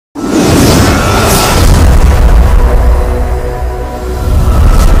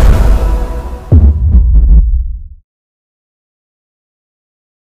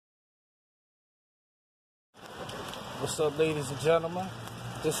up, ladies and gentlemen?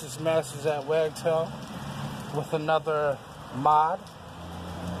 This is Masters at Wagtail with another mod.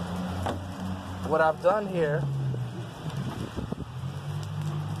 What I've done here,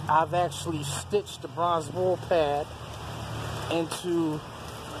 I've actually stitched the bronze wool pad into,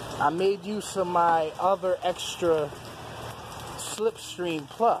 I made use of my other extra Slipstream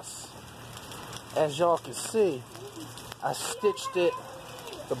Plus. As y'all can see, I stitched it,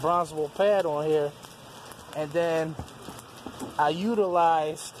 the bronze wool pad on here, and then I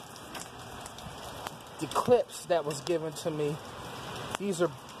utilized the clips that was given to me. These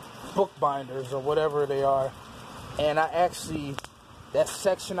are book binders or whatever they are, and I actually, that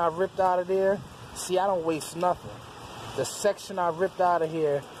section I ripped out of there, see, I don't waste nothing. The section I ripped out of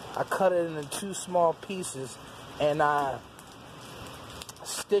here, I cut it into 2 small pieces, and I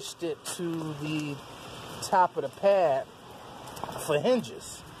stitched it to the top of the pad for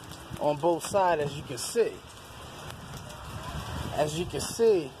hinges on both sides, as you can see. As you can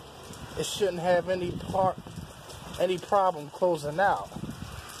see, it shouldn't have any problem closing out.